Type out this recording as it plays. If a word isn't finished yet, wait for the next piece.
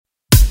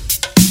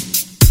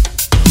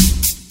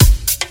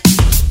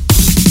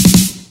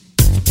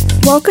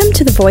Welcome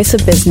to The Voice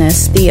of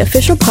Business, the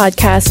official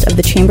podcast of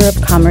the Chamber of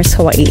Commerce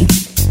Hawaii.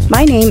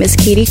 My name is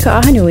Katie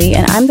Kaahanui,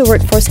 and I'm the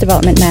Workforce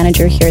Development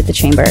Manager here at the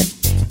Chamber.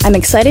 I'm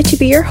excited to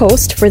be your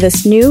host for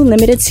this new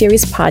limited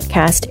series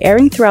podcast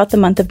airing throughout the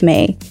month of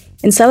May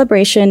in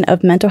celebration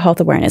of Mental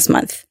Health Awareness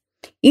Month.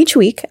 Each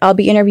week, I'll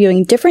be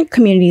interviewing different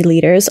community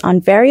leaders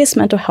on various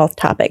mental health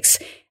topics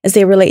as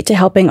they relate to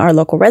helping our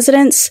local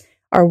residents,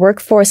 our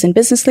workforce and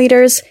business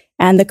leaders,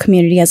 and the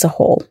community as a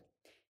whole.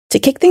 To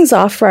kick things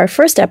off for our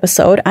first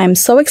episode, I'm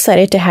so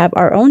excited to have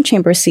our own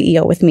Chamber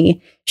CEO with me,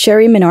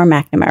 Sherry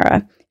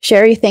Menor-McNamara.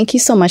 Sherry, thank you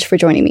so much for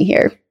joining me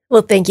here.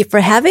 Well, thank you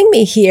for having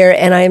me here,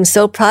 and I am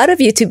so proud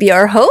of you to be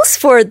our host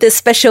for this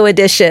special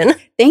edition.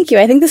 Thank you.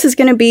 I think this is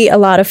going to be a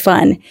lot of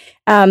fun.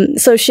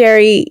 So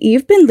Sherry,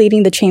 you've been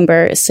leading the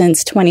Chamber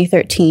since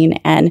 2013,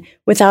 and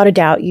without a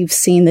doubt, you've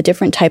seen the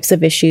different types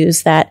of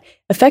issues that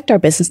affect our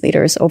business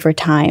leaders over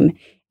time.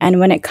 And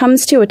when it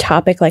comes to a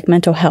topic like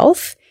mental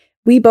health,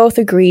 we both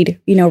agreed,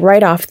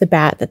 right off the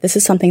bat that this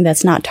is something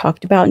that's not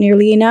talked about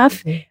nearly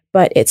enough,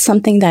 but it's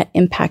something that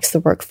impacts the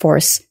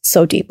workforce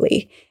so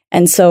deeply.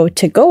 And so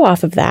to go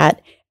off of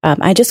that,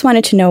 I just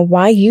wanted to know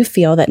why you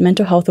feel that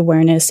mental health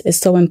awareness is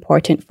so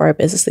important for our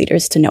business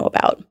leaders to know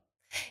about.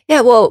 Yeah,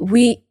 well,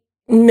 we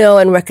know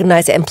and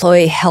recognize that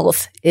employee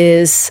health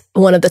is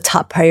one of the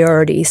top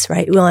priorities,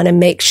 right? We want to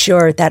make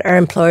sure that our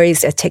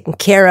employees are taken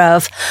care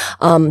of,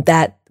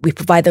 that we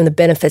provide them the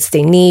benefits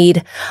they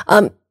need.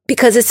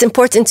 Because it's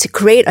important to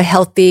create a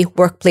healthy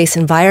workplace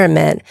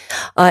environment,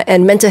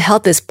 and mental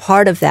health is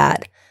part of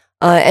that.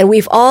 And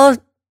we've all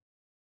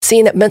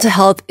seen that mental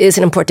health is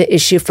an important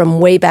issue from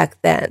way back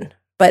then.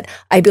 But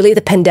I believe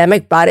the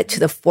pandemic brought it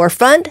to the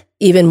forefront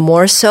even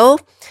more so.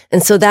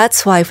 And so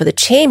that's why for the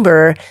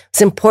Chamber,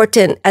 it's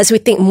important as we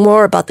think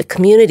more about the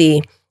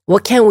community,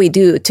 what can we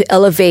do to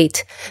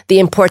elevate the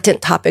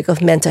important topic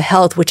of mental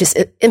health, which is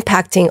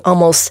impacting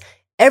almost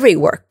every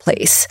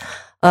workplace.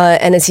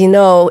 And as you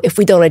know, if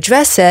we don't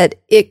address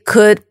it, it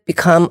could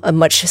become a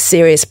much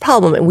serious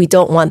problem. And we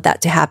don't want that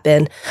to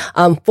happen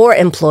for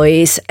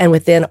employees and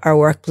within our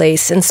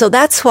workplace. And so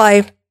that's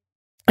why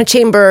the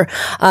Chamber,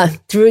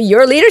 through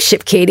your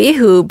leadership, Katie,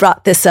 who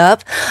brought this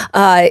up,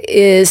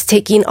 is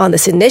taking on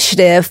this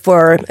initiative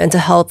for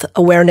Mental Health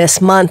Awareness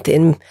Month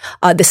in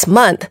this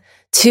month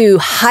to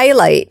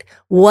highlight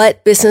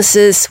what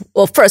businesses,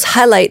 first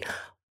highlight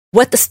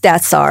what the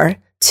stats are,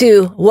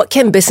 to what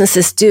can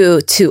businesses do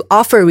to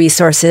offer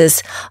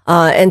resources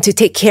and to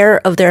take care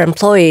of their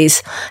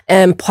employees.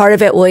 And part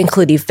of it will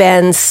include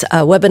events,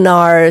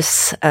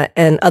 webinars,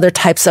 and other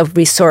types of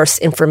resource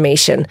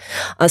information.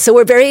 So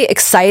we're very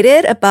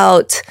excited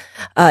about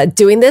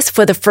doing this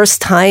for the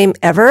first time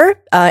ever.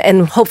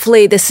 And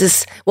hopefully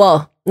this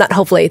will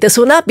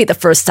not be the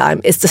first time.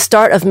 It's the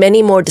start of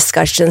many more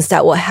discussions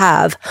that we'll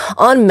have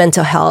on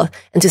mental health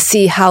and to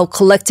see how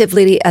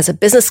collectively as a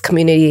business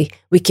community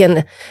we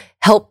can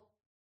help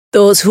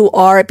those who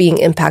are being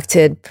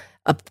impacted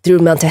through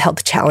mental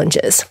health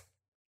challenges.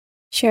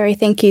 Sherry,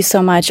 thank you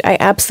so much. I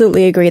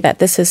absolutely agree that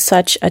this is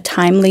such a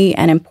timely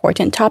and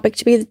important topic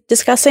to be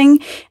discussing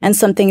and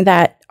something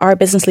that our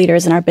business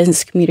leaders and our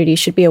business community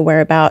should be aware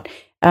about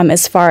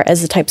as far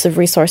as the types of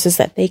resources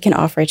that they can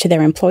offer to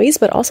their employees,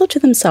 but also to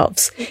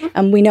themselves.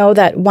 Mm-hmm. We know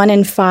that 1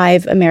 in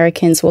 5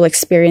 Americans will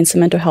experience a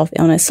mental health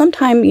illness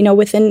sometime,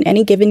 within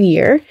any given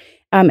year.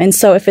 And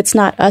so if it's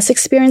not us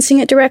experiencing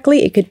it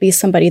directly, it could be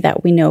somebody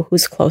that we know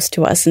who's close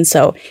to us. And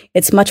so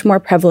it's much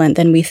more prevalent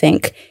than we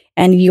think.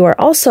 And you are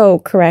also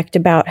correct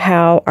about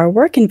how our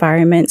work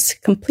environments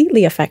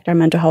completely affect our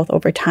mental health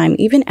over time,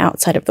 even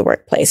outside of the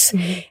workplace.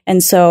 Mm-hmm.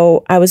 And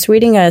so I was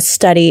reading a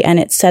study and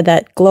it said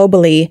that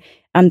globally,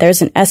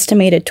 there's an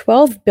estimated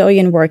 12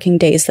 billion working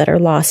days that are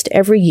lost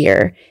every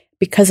year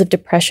because of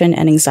depression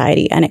and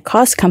anxiety. And it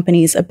costs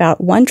companies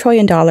about $1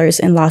 trillion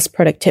in lost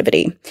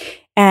productivity.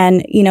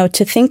 And,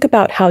 to think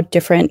about how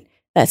different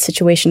that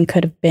situation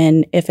could have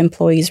been if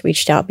employees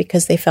reached out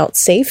because they felt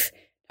safe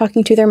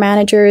talking to their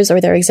managers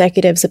or their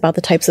executives about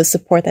the types of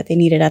support that they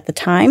needed at the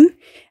time.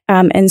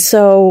 And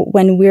so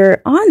when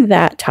we're on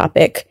that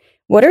topic,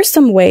 what are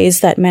some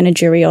ways that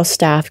managerial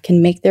staff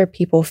can make their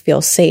people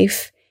feel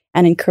safe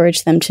and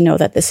encourage them to know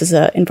that this is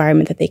an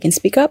environment that they can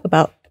speak up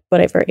about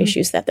whatever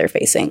issues that they're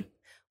facing?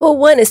 Well,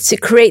 one is to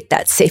create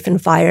that safe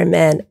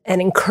environment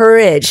and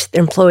encourage the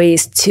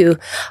employees to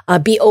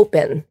be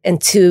open and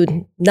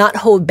to not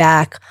hold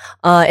back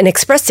in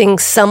expressing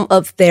some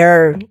of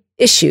their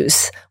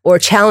issues or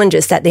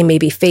challenges that they may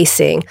be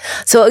facing.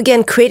 So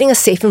again, creating a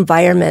safe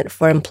environment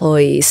for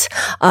employees,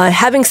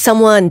 having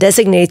someone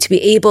designated to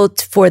be able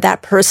for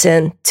that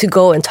person to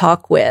go and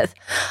talk with,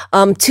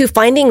 to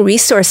finding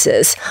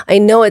resources. I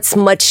know it's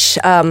much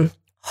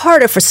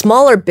harder for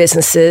smaller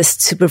businesses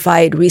to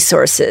provide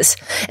resources.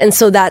 And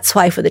so that's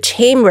why for the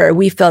Chamber,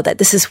 we felt that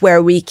this is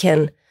where we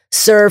can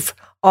serve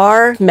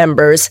our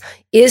members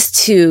is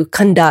to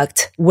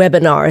conduct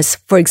webinars.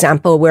 For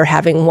example, we're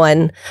having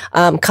one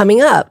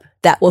coming up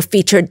that will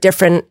feature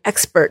different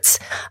experts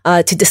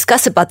to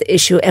discuss about the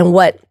issue and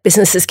what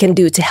businesses can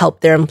do to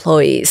help their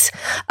employees.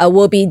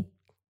 We'll be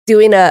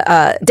doing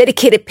a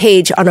dedicated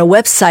page on our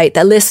website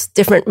that lists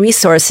different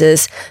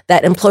resources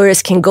that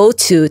employers can go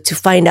to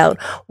find out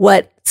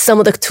what some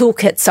of the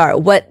toolkits are,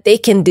 what they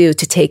can do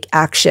to take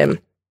action.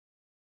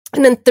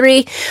 And then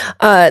 3,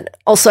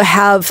 also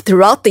have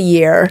throughout the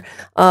year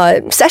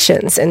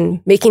sessions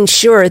and making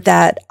sure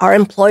that our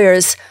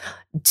employers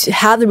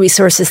have the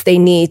resources they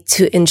need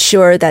to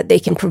ensure that they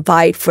can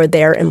provide for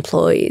their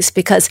employees.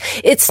 Because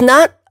it's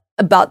not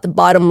about the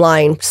bottom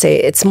line,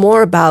 it's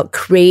more about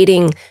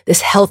creating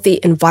this healthy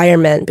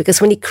environment. Because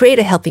when you create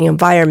a healthy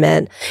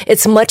environment,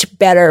 it's much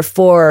better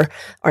for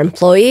our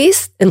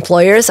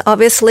employers,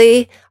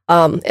 obviously,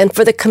 and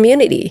for the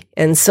community.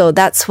 And so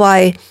that's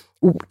why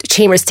the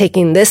Chamber is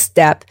taking this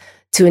step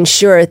to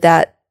ensure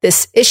that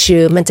this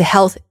issue, mental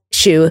health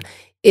issue,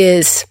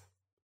 is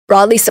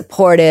broadly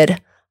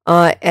supported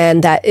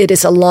and that it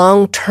is a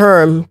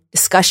long-term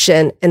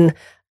discussion and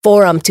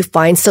forum to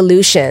find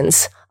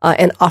solutions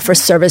and offer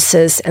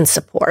services and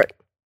support.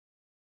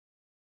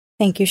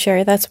 Thank you,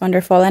 Sherry. That's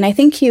wonderful. And I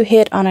think you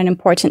hit on an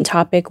important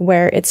topic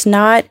where it's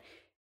not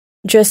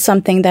just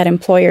something that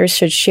employers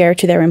should share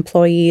to their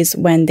employees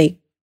when they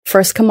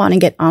first come on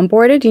and get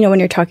onboarded. When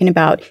you're talking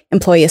about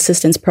employee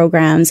assistance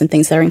programs and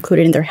things that are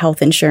included in their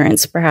health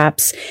insurance,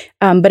 perhaps.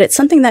 But it's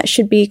something that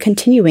should be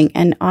continuing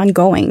and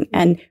ongoing,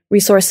 and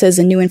resources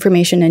and new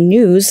information and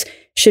news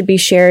should be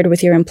shared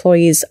with your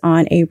employees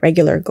on a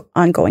regular,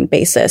 ongoing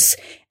basis.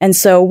 And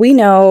so we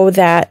know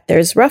that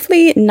there's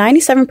roughly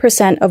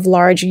 97% of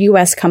large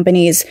U.S.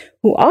 companies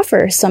who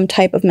offer some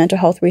type of mental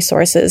health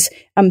resources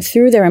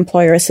through their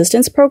employer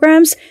assistance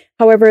programs.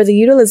 However, the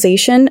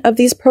utilization of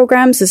these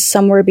programs is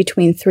somewhere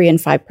between 3 and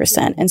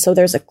 5%. And so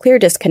there's a clear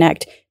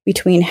disconnect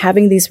between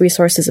having these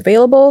resources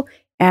available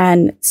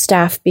and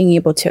staff being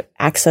able to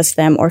access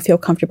them or feel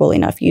comfortable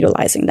enough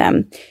utilizing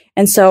them.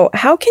 And so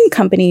how can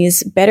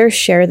companies better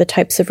share the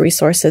types of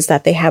resources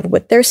that they have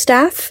with their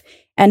staff?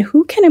 And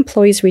who can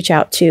employees reach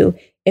out to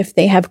if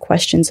they have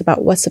questions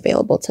about what's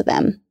available to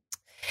them?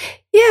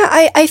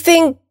 Yeah, I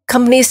think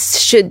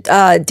companies should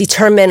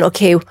determine,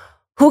 okay,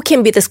 who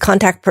can be this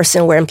contact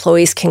person where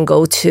employees can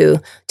go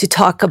to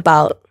talk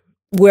about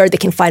where they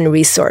can find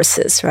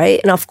resources,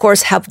 right? And of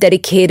course, have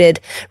dedicated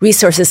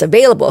resources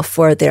available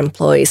for their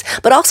employees,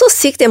 but also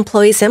seek the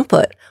employees'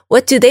 input.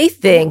 What do they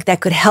think that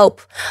could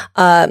help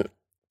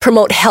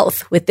promote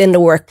health within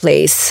the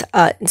workplace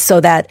so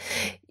that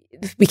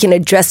we can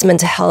address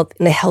mental health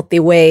in a healthy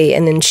way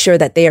and ensure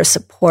that they are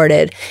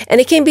supported? And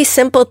it can be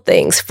simple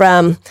things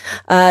from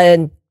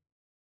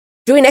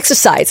doing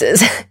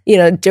exercises,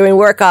 during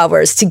work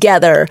hours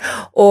together,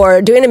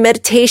 or doing a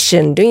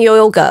meditation, doing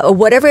yoga, or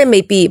whatever it may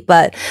be.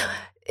 But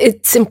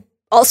it's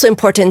also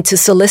important to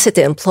solicit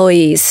the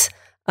employees'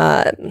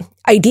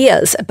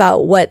 ideas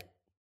about what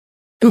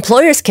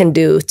employers can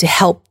do to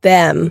help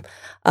them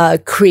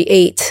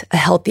create a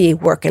healthy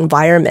work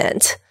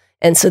environment.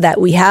 And so that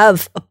we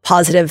have a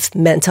positive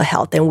mental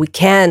health and we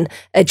can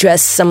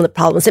address some of the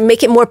problems and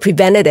make it more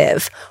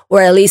preventative,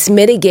 or at least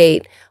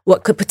mitigate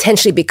what could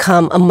potentially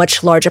become a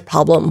much larger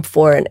problem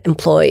for an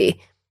employee.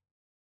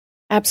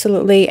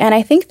 Absolutely. And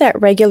I think that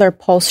regular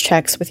pulse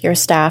checks with your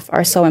staff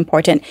are so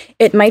important.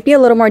 It might be a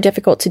little more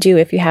difficult to do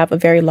if you have a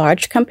very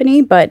large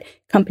company, but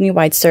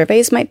company-wide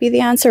surveys might be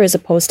the answer as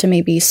opposed to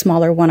maybe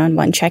smaller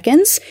one-on-one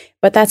check-ins.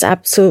 But that's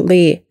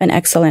absolutely an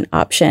excellent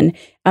option.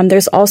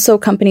 There's also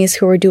companies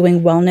who are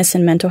doing wellness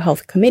and mental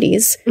health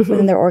committees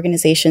within their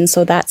organization.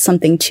 So that's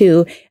something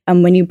too,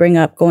 when you bring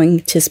up going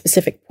to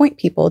specific point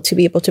people to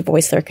be able to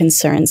voice their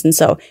concerns. And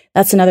so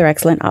that's another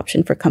excellent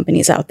option for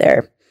companies out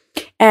there.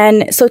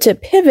 And so to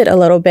pivot a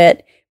little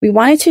bit, we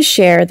wanted to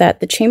share that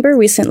the Chamber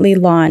recently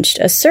launched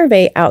a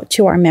survey out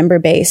to our member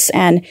base.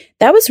 And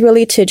that was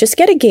really to just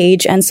get a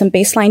gauge and some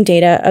baseline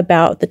data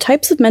about the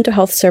types of mental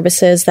health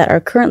services that are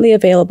currently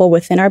available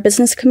within our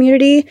business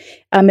community.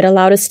 It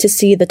allowed us to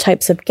see the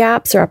types of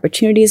gaps or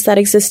opportunities that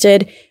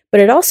existed,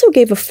 but it also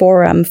gave a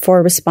forum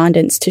for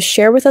respondents to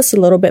share with us a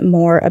little bit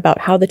more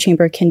about how the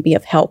Chamber can be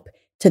of help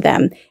to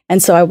them.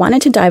 And so I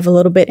wanted to dive a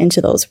little bit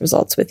into those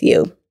results with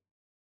you.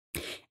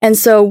 And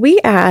so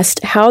we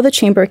asked how the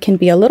Chamber can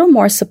be a little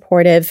more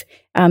supportive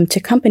to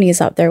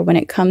companies out there when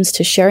it comes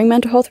to sharing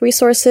mental health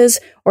resources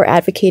or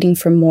advocating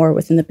for more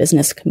within the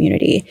business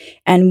community.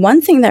 And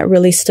one thing that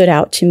really stood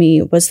out to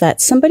me was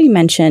that somebody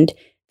mentioned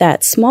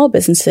that small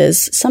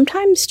businesses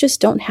sometimes just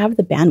don't have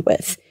the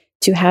bandwidth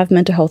to have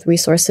mental health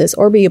resources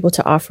or be able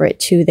to offer it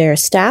to their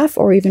staff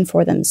or even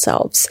for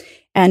themselves.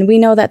 And we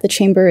know that the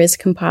Chamber is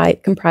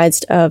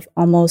comprised of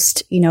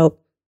almost, 80%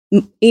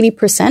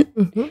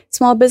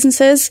 small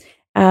businesses.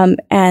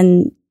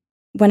 And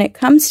when it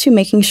comes to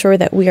making sure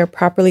that we are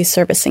properly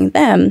servicing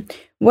them,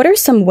 what are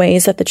some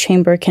ways that the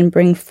Chamber can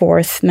bring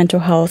forth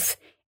mental health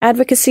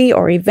advocacy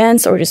or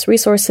events or just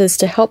resources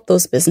to help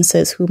those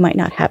businesses who might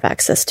not have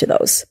access to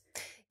those?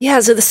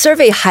 Yeah, so the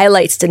survey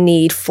highlights the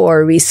need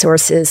for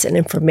resources and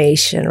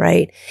information,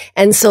 right?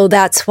 And so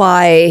that's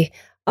why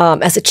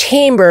as a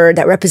chamber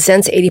that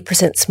represents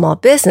 80% small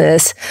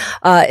business,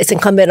 it's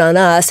incumbent on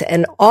us,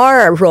 and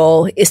our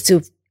role is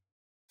to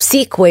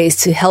seek ways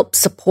to help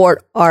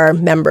support our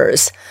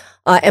members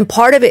And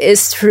part of it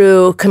is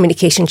through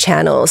communication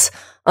channels.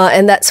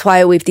 And that's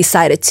why we've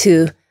decided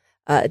to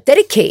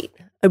dedicate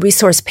a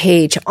resource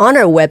page on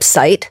our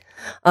website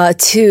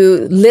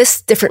to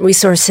list different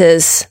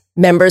resources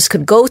members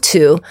could go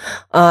to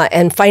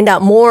and find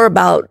out more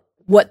about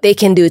what they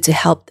can do to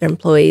help their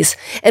employees.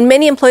 And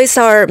many employees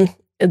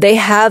they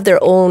have their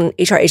own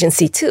HR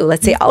agency too.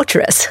 Let's say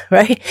Altruist,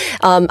 right?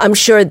 I'm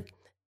sure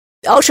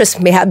Altruist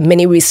may have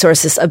many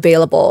resources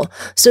available.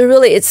 So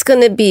really, it's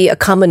going to be a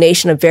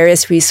combination of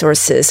various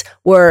resources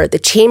where the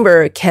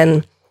chamber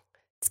can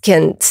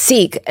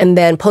seek and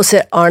then post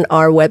it on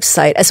our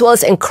website, as well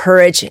as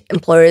encourage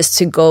employers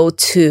to go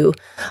to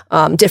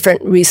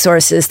different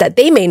resources that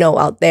they may know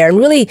out there and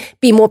really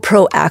be more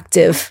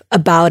proactive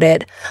about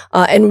it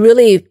and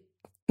really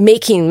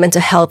making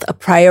mental health a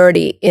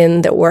priority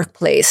in the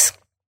workplace.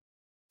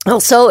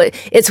 Also,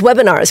 it's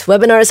webinars.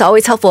 Webinars are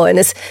always helpful, and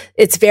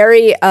it's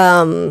very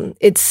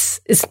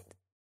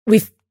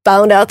we've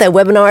found out that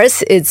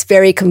webinars, it's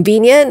very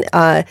convenient.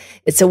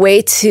 It's a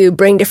way to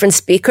bring different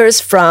speakers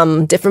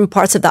from different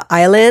parts of the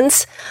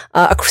islands,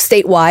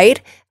 statewide,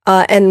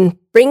 and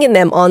bringing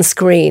them on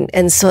screen,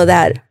 and so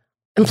that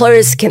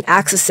employers can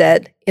access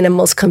it in a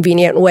most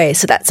convenient way.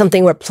 So that's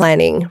something we're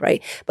planning,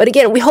 right? But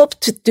again, we hope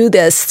to do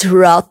this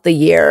throughout the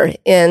year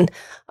and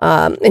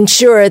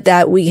ensure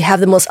that we have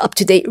the most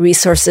up-to-date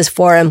resources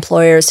for our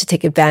employers to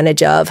take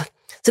advantage of.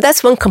 So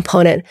that's one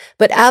component,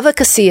 but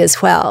advocacy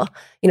as well.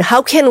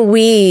 How can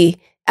we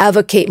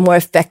advocate more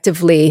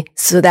effectively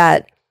so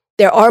that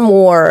there are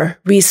more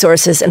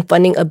resources and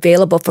funding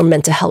available for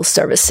mental health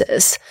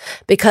services?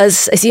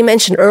 Because as you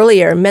mentioned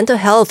earlier, mental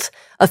health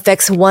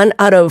affects 1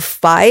 out of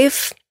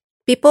 5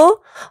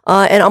 people,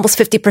 and almost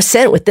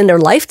 50% within their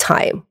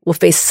lifetime will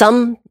face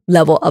some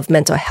level of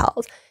mental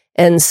health.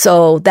 And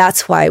so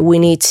that's why we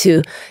need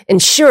to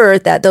ensure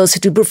that those who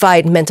do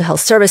provide mental health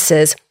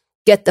services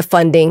get the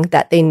funding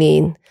that they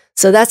need.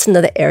 So that's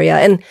another area.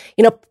 And,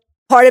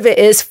 part of it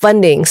is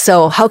funding.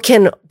 So how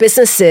can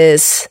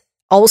businesses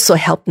also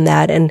help in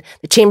that? And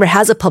the Chamber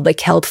has a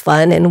public health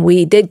fund, and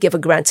we did give a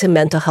grant to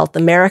Mental Health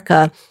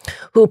America,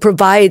 who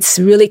provides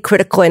really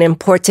critical and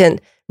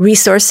important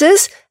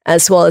resources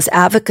as well as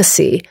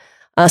advocacy.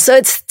 So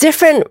it's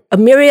a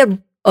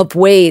myriad of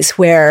ways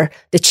where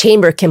the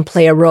Chamber can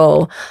play a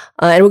role.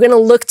 And we're going to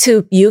look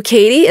to you,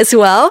 Katie, as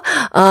well,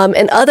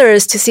 and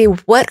others to see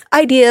what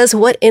ideas,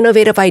 what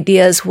innovative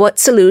ideas, what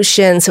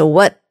solutions, or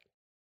what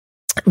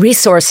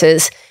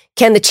resources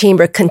can the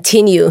Chamber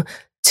continue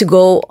to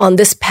go on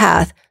this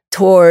path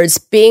towards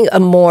being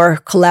a more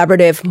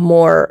collaborative,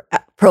 more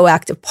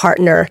proactive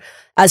partner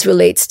as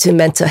relates to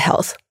mental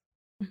health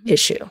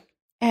issue.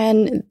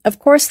 And of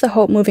course, the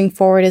hope moving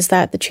forward is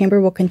that the Chamber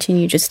will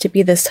continue just to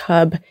be this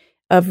hub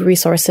of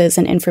resources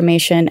and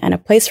information and a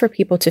place for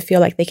people to feel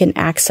like they can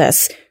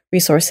access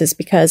resources,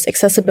 because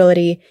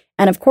accessibility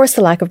and of course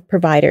the lack of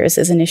providers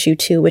is an issue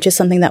too, which is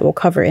something that we'll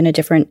cover in a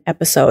different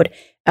episode.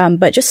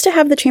 But just to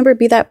have the Chamber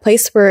be that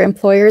place where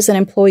employers and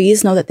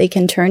employees know that they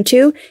can turn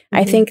to,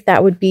 I think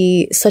that would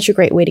be such a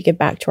great way to give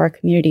back to our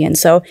community. And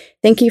so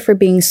thank you for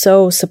being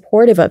so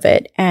supportive of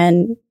it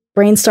and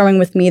brainstorming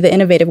with me the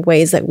innovative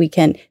ways that we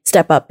can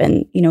step up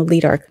and,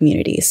 lead our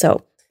community.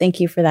 So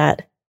thank you for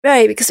that.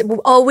 Right, because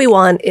all we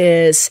want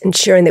is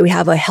ensuring that we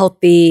have a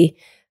healthy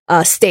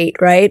state,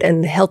 right,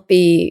 and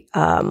healthy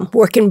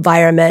work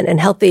environment and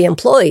healthy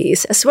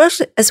employees, as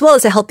well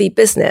as a healthy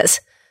business.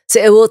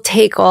 So it will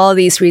take all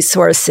these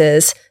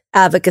resources,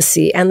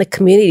 advocacy, and the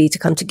community to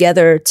come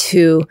together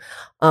to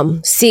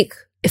seek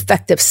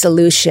effective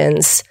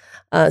solutions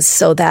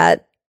so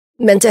that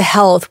mental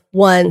health,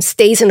 1,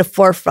 stays in the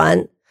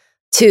forefront,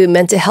 2,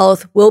 mental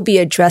health will be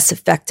addressed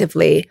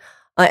effectively,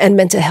 and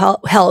mental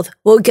health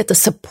will get the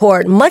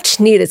support, much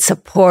needed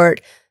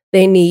support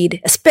they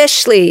need,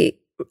 especially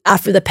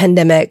after the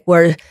pandemic,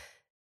 where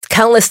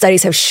countless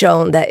studies have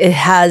shown that it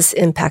has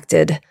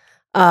impacted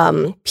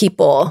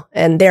people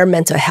and their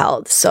mental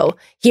health. So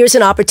here's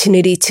an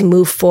opportunity to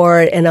move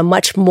forward in a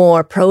much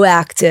more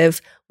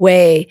proactive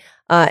way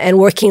and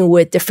working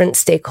with different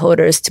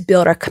stakeholders to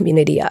build our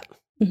community up.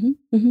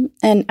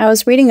 And I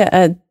was reading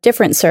a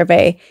different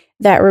survey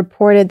that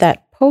reported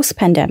that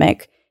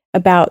post-pandemic,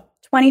 about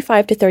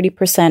 25 to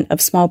 30% of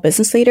small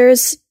business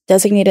leaders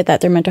designated that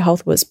their mental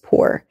health was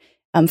poor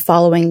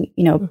following,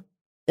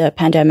 the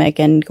pandemic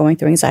and going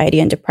through anxiety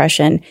and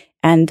depression.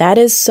 And that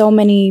is so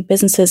many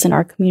businesses in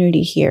our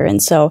community here.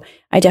 And so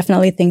I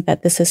definitely think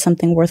that this is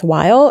something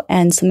worthwhile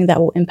and something that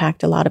will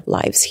impact a lot of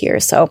lives here.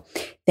 So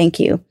thank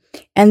you.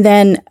 And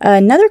then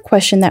another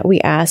question that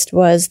we asked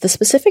was the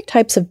specific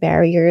types of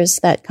barriers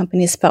that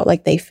companies felt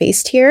like they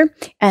faced here.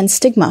 And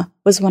stigma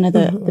was one of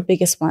the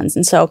biggest ones.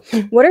 And so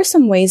what are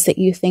some ways that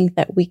you think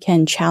that we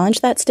can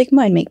challenge that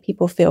stigma and make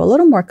people feel a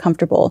little more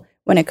comfortable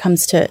when it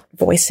comes to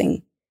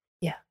voicing?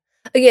 Yeah.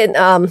 Again,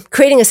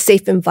 creating a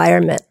safe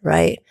environment,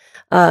 right?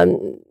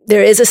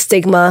 There is a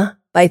stigma,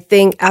 but I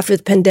think after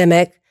the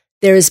pandemic,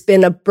 there's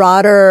been a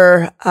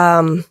broader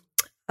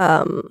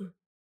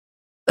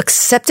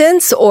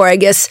acceptance, or I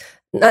guess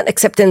not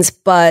acceptance,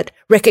 but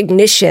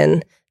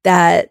recognition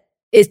that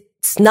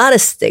it's not a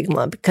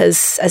stigma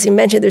because, as you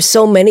mentioned, there's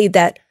so many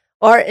that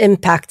are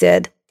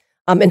impacted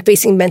and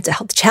facing mental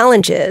health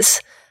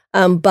challenges.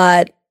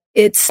 But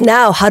it's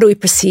now, how do we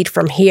proceed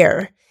from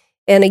here?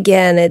 And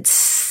again,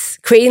 it's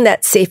creating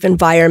that safe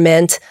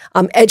environment,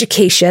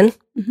 education,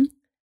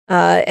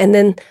 and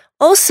then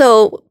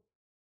also,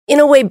 in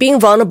a way, being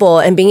vulnerable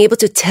and being able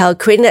to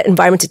creating that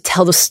environment to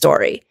tell the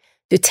story,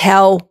 to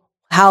tell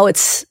how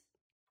it's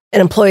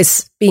an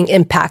employee's being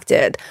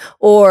impacted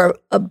or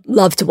a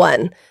loved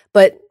one,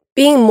 but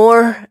being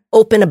more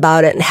open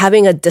about it and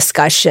having a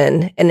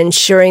discussion and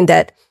ensuring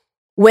that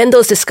when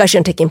those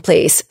discussions are taking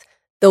place,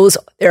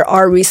 there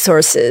are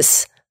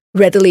resources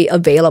readily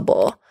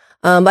available.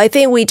 I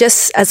think we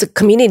just, as a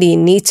community,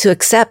 need to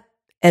accept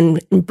and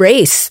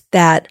embrace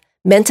that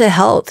mental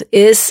health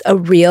is a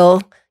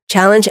real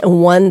challenge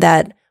and one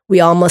that we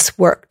all must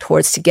work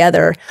towards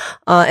together,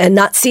 and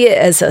not see it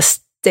as a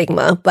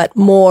stigma, but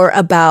more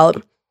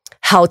about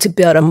how to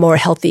build a more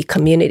healthy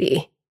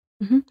community.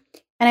 Mm-hmm.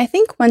 And I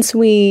think once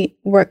we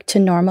work to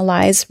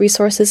normalize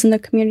resources in the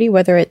community,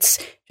 whether it's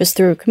just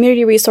through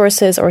community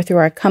resources or through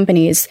our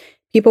companies,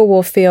 people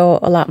will feel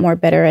a lot more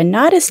better and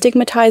not as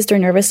stigmatized or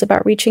nervous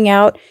about reaching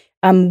out.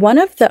 One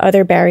of the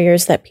other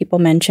barriers that people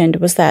mentioned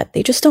was that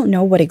they just don't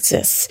know what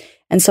exists.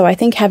 And so I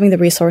think having the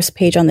resource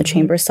page on the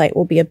Chamber site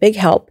will be a big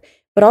help,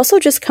 but also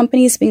just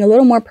companies being a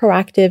little more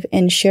proactive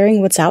in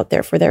sharing what's out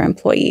there for their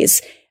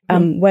employees,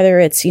 whether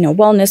it's,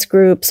 wellness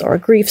groups or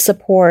grief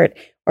support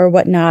or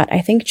whatnot.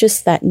 I think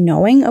just that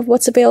knowing of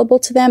what's available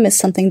to them is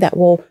something that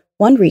will,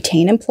 one,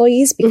 retain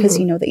employees because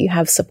you know that you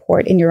have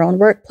support in your own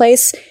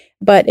workplace,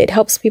 but it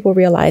helps people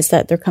realize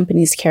that their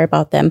companies care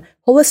about them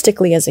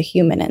holistically as a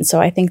human. And so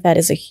I think that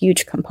is a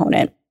huge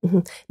component.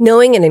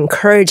 Knowing and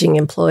encouraging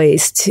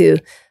employees to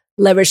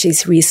leverage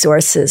these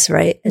resources,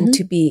 right? And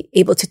to be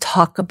able to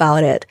talk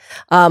about it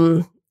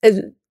to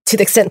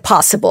the extent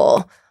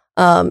possible,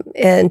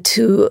 and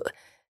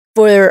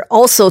for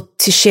also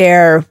to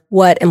share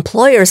what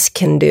employers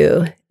can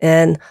do.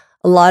 And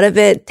a lot of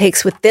it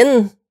takes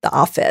within the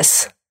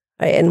office,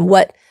 right? And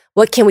what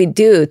can we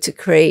do to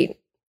create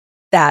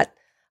that,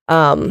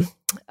 I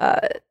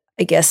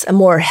guess, a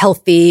more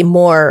healthy,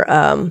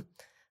 more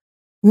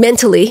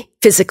mentally,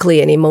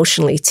 physically, and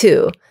emotionally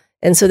too.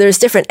 And so there's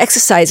different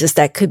exercises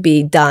that could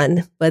be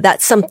done, but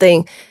that's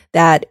something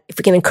that if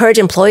we can encourage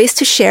employees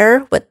to share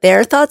what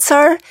their thoughts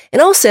are,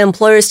 and also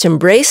employers to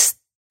embrace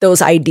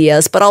those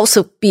ideas, but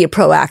also be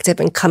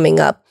proactive in coming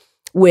up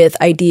with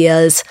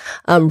ideas,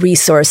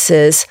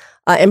 resources,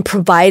 and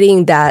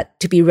providing that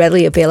to be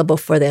readily available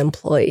for the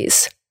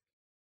employees.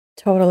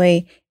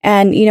 Totally.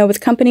 And,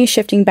 with companies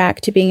shifting back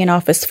to being in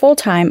office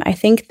full-time, I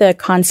think the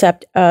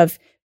concept of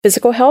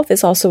physical health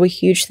is also a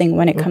huge thing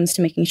when it comes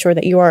to making sure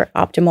that you are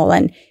optimal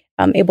and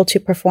able to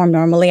perform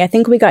normally. I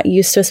think we got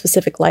used to a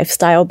specific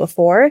lifestyle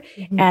before,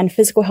 and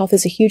physical health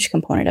is a huge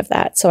component of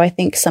that. So I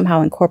think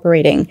somehow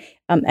incorporating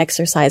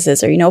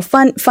exercises or,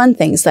 fun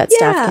things that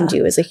staff can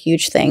do is a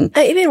huge thing.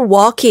 Even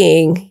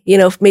walking,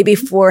 maybe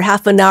for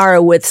half an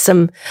hour with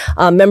some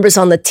members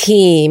on the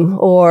team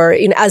or,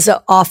 as an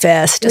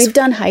office. We've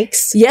done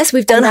hikes. Yes,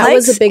 we've done hikes. That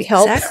was a big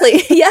help.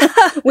 Exactly. Yeah.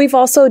 We've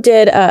also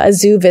did a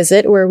zoo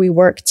visit where we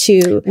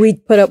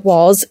put up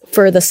walls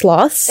for the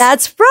sloths.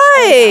 That's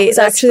right. It was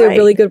actually a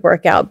really good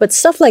workout, but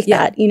stuff like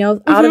that,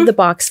 out of the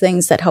box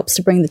things that helps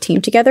to bring the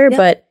team together,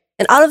 but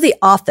and out of the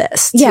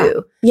office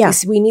too. Yeah.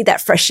 Because we need that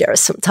fresh air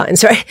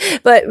sometimes, right?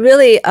 But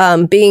really,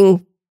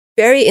 being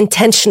very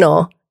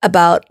intentional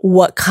about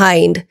what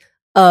kind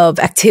of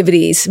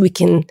activities we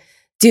can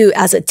do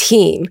as a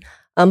team.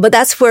 But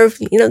that's where,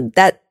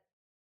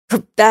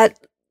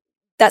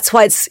 that's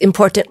why it's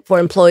important for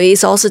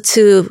employees also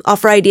to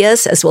offer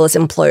ideas as well as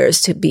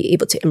employers to be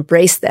able to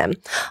embrace them,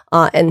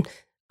 and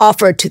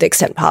offer to the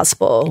extent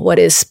possible what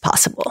is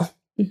possible.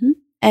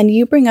 And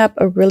you bring up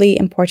a really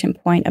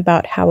important point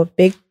about how a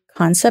big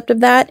concept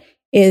of that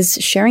is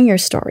sharing your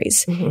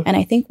stories. And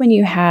I think when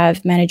you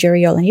have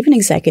managerial and even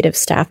executive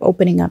staff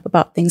opening up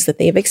about things that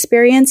they've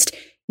experienced,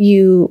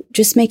 you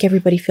just make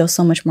everybody feel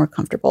so much more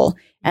comfortable.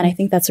 And I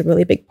think that's a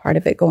really big part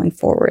of it going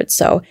forward.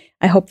 So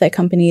I hope that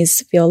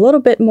companies feel a little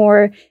bit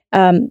more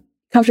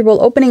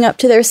comfortable opening up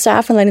to their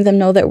staff and letting them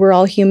know that we're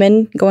all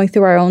human going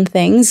through our own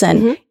things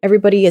and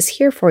everybody is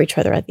here for each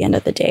other at the end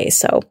of the day.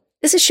 So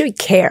this is should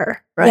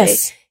care, right?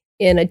 Yes.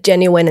 In a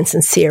genuine and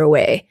sincere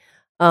way.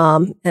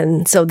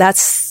 And so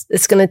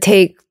it's going to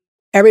take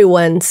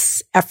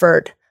everyone's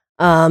effort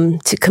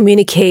to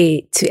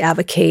communicate, to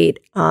advocate,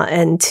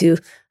 and to,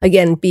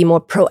 again, be more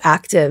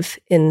proactive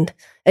in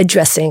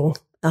addressing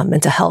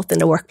mental health in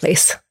the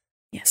workplace.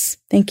 Yes.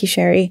 Thank you,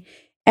 Sherry.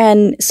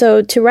 And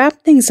so to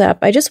wrap things up,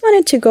 I just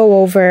wanted to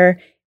go over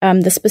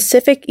the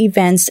specific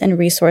events and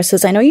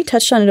resources. I know you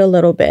touched on it a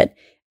little bit,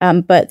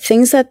 but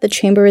things that the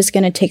Chamber is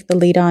going to take the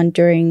lead on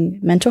during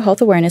Mental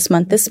Health Awareness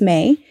Month this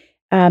May.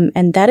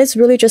 And that is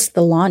really just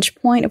the launch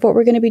point of what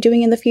we're going to be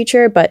doing in the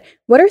future. But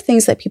what are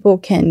things that people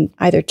can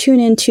either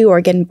tune into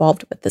or get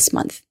involved with this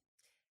month?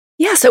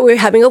 Yeah, so we're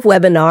having a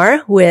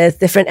webinar with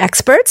different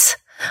experts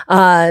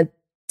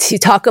to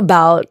talk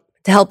about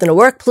health in the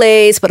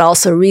workplace, but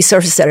also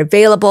resources that are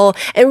available,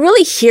 and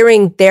really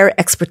hearing their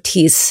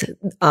expertise,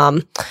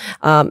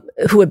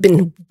 who have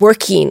been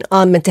working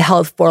on mental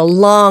health for a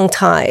long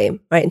time,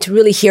 right? And to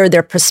really hear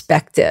their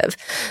perspective.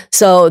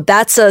 So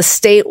that's a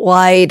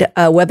statewide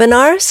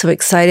webinar. So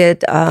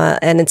excited.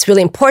 And it's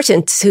really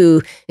important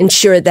to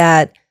ensure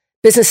that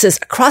businesses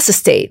across the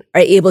state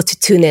are able to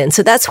tune in.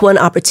 So that's one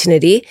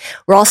opportunity.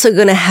 We're also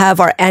going to have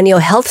our annual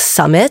health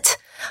summit.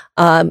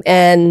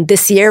 And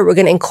this year we're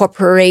going to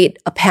incorporate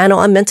a panel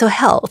on mental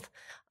health.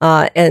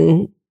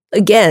 And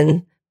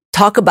again,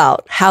 talk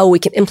about how we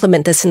can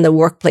implement this in the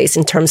workplace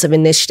in terms of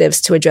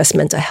initiatives to address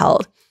mental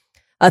health.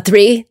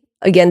 3,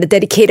 again, the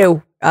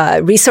dedicated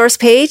resource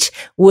page,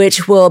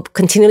 which will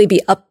continually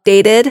be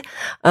updated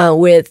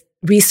with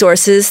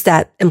resources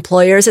that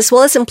employers as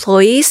well as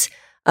employees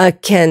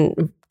can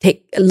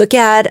take a look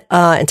at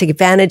and take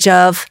advantage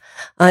of.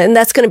 And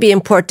that's going to be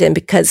important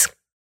because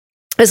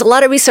there's a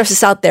lot of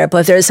resources out there,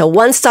 but if there's a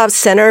one-stop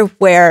center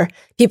where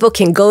people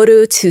can go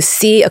to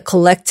see a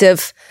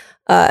collective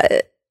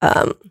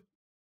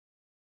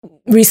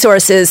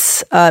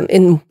resources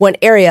in one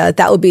area,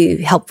 that would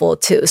be helpful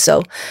too.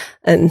 So,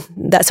 and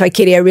that's why,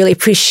 Katie, I really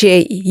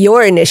appreciate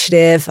your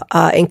initiative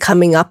in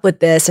coming up with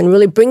this and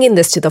really bringing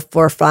this to the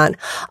forefront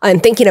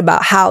and thinking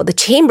about how the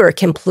chamber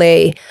can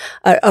play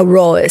a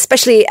role,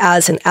 especially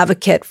as an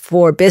advocate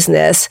for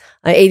business,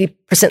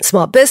 80%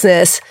 small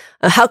business.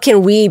 How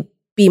can we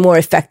be more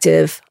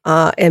effective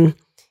in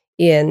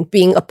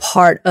being a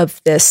part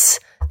of this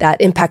that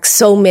impacts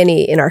so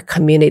many in our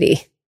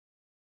community?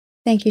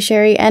 Thank you,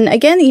 Sherry. And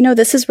again,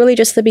 this is really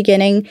just the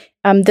beginning.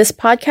 This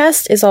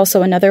podcast is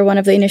also another one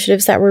of the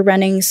initiatives that we're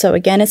running. So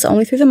again, it's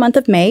only through the month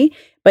of May,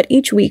 but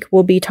each week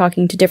we'll be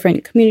talking to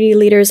different community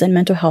leaders and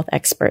mental health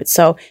experts.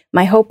 So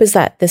my hope is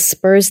that this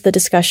spurs the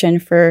discussion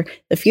for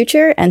the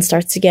future and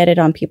starts to get it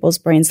on people's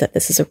brains that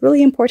this is a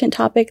really important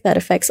topic that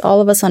affects all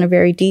of us on a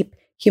very deep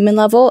human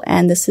level.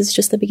 And this is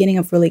just the beginning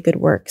of really good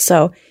work.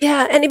 So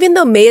yeah. And even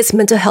though May is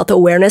Mental Health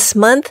Awareness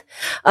Month,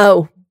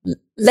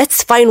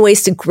 let's find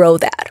ways to grow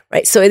that,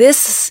 right? So it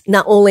is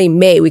not only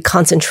May, we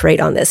concentrate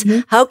on this.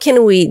 Mm-hmm. How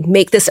can we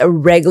make this a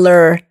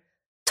regular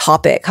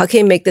topic? How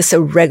can we make this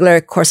a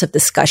regular course of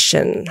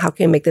discussion? How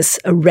can we make this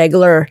a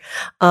regular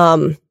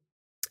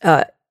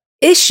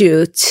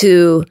issue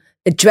to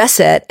address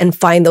it and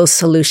find those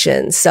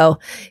solutions? So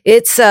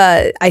it's,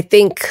 I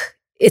think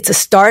it's a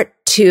start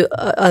to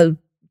a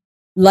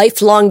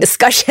lifelong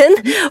discussion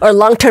or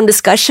long-term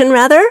discussion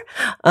rather,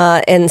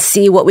 and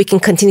see what we can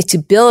continue to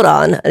build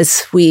on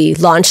as we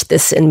launch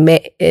this in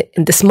May,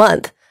 in this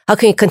month. How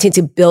can we continue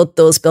to build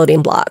those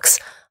building blocks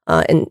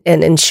and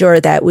ensure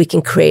that we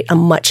can create a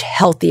much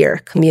healthier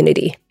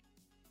community?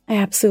 I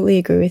absolutely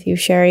agree with you,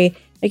 Sherry.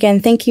 Again,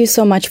 thank you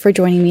so much for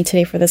joining me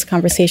today for this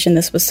conversation.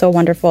 This was so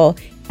wonderful.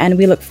 And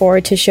we look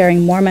forward to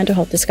sharing more mental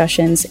health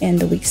discussions in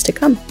the weeks to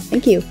come.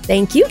 Thank you.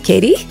 Thank you,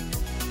 Katie.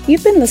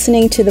 You've been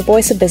listening to The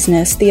Voice of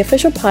Business, the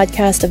official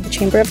podcast of the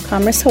Chamber of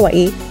Commerce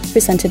Hawaii,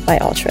 presented by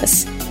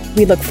Altris.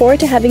 We look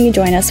forward to having you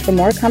join us for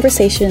more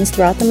conversations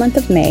throughout the month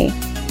of May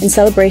in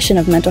celebration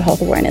of Mental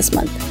Health Awareness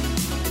Month.